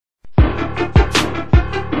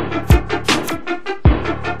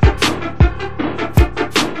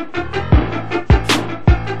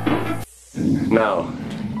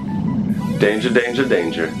Danger, danger,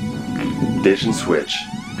 danger. Dish and switch.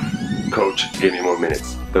 Coach, give me more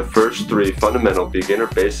minutes. The first 3 fundamental beginner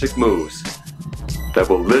basic moves that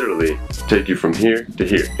will literally take you from here to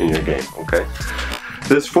here in your game, okay?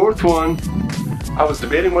 This 4th one, I was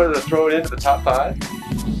debating whether to throw it into the top 5,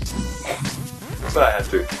 but I had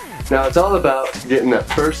to. Now it's all about getting that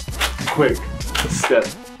first quick step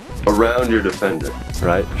around your defender,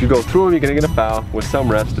 right? If you go through them, you're gonna get a foul. With some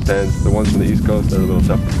refs, depends. The ones from the East Coast, they're a little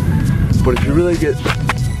tough. But if you really get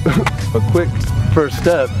a quick first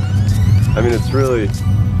step, I mean, it's really,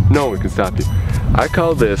 no one can stop you. I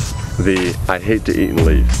call this the I hate to eat and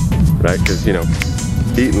leave, right? Because, you know,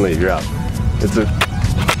 eat and leave, you're out. It's a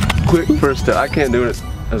quick first step. I can't do it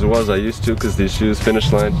as well as I used to because these shoes,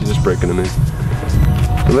 finish line, you're just breaking them in.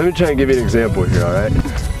 But let me try and give you an example here, all right?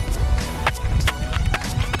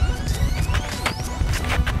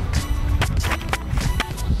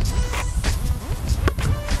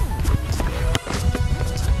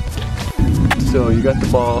 So you got the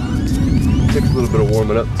ball, takes a little bit of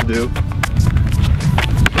warming up to do.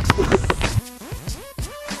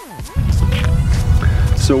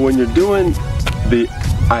 So when you're doing the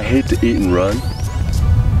I hate to eat and run,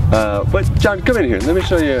 but John, come in here. Let me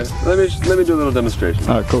show you. Let me do a little demonstration.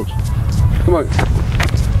 All right, coach. Come on.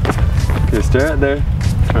 Okay, stare at there.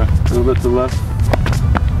 Okay. A little bit to the left.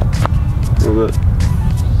 A little bit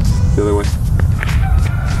the other way.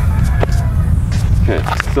 Okay,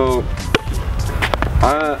 so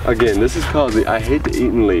again, this is called the I hate to eat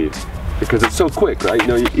and leave because it's so quick, right? You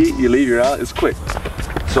know, you eat, you leave, you're out. It's quick.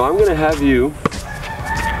 So I'm gonna have you.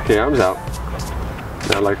 Okay, arms out.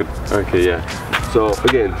 Not like it. Okay, yeah. So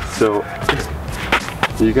again, so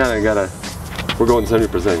you kind of gotta. We're going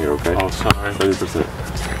 70% here, okay? Oh, sorry. 70%.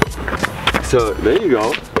 So there you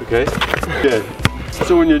go. Okay. Good.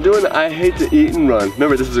 So when you're doing the I hate to eat and run,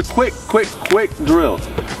 remember this is a quick drill.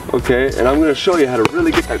 Okay, and I'm gonna show you how to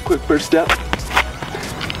really get that quick first step.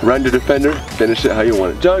 Run your defender, finish it how you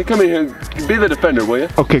want it. John, come in here. Be the defender, will you?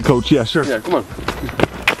 Okay, coach. Yeah, sure. Yeah, come on.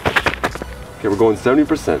 Okay, we're going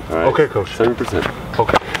 70%, all right? Okay, coach. 70%.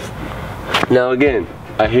 Okay. Now again,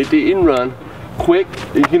 I hate to eat and run. Quick,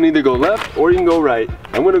 you can either go left or you can go right.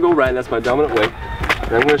 I'm gonna go right, that's my dominant way.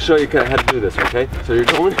 And I'm gonna show you kind of how to do this, okay? So you're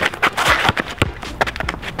going.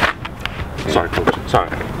 Sorry, coach. Sorry.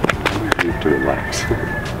 You need to relax.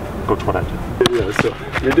 Coach, what I do? Yeah, so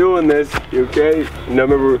you're doing this, okay? Now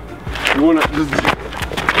remember, you wanna just.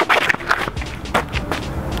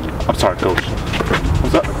 I'm sorry, coach.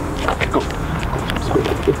 What's up? Okay, go.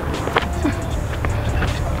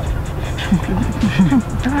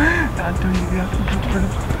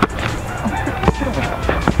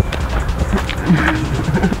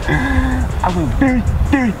 I was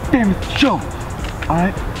very famous show.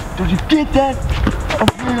 Alright? Don't you get that?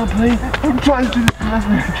 I'm playing. I'm trying to do this last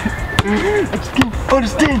minute. I just can't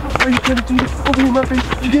understand why you're trying to do this over in my face.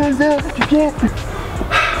 You can't understand. You can't.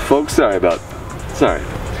 Folks, sorry. We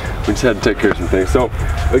just had to take care of some things. So,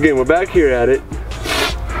 again, we're back here at it.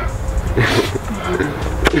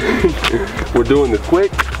 We're doing the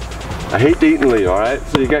quick. I hate to eat and leave, alright?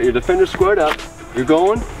 So you got your defender squared up, you're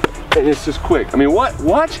going, and it's just quick. I mean,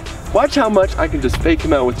 watch how much I can just fake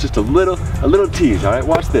him out with just a little tease, alright?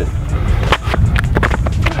 Watch this.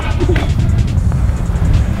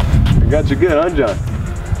 I got you good, huh, John?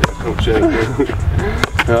 Yeah, Coach.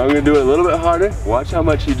 Now I'm gonna do it a little bit harder. Watch how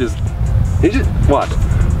much he just, watch.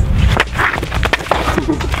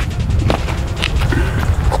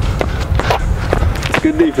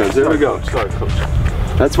 Good defense, here we go. Sorry, coach.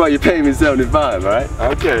 That's why you pay me 75, all right?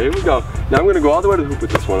 Okay, here we go. Now I'm gonna go all the way to the hoop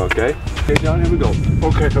with this one, okay? Okay, John, here we go.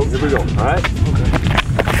 Okay, coach. Here we go, all right? Okay.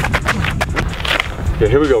 Okay,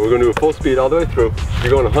 here we go. We're gonna do a full speed all the way through.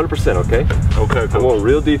 You're going 100%, okay? Okay, coach. I'm going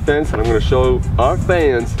real defense, and I'm gonna show our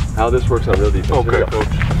fans how this works on real defense. Okay, coach.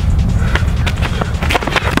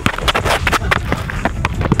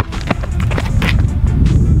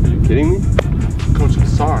 Are you kidding me? Coach, I'm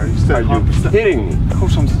sorry. You said Are you kidding me?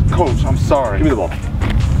 Coach, I'm sorry. Give me the ball.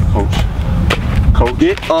 Coach.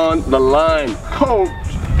 Get on the line. Coach.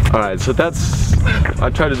 All right, so that's, I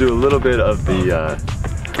tried to do a little bit of the,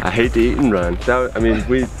 I hate to eat and run. That, I mean,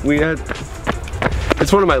 we had,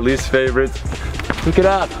 it's one of my least favorites. Look it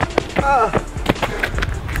up.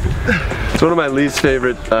 It's one of my least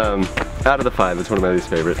favorite, out of the 5, it's one of my least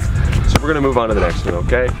favorites. So we're gonna move on to the next one,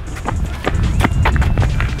 okay?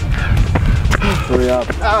 Hurry up.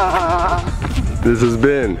 This has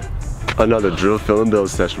been another Drill, Fill, and Build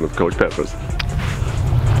session with Coach Peppers.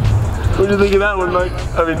 What do you think of that one, Mike?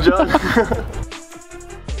 I mean, John?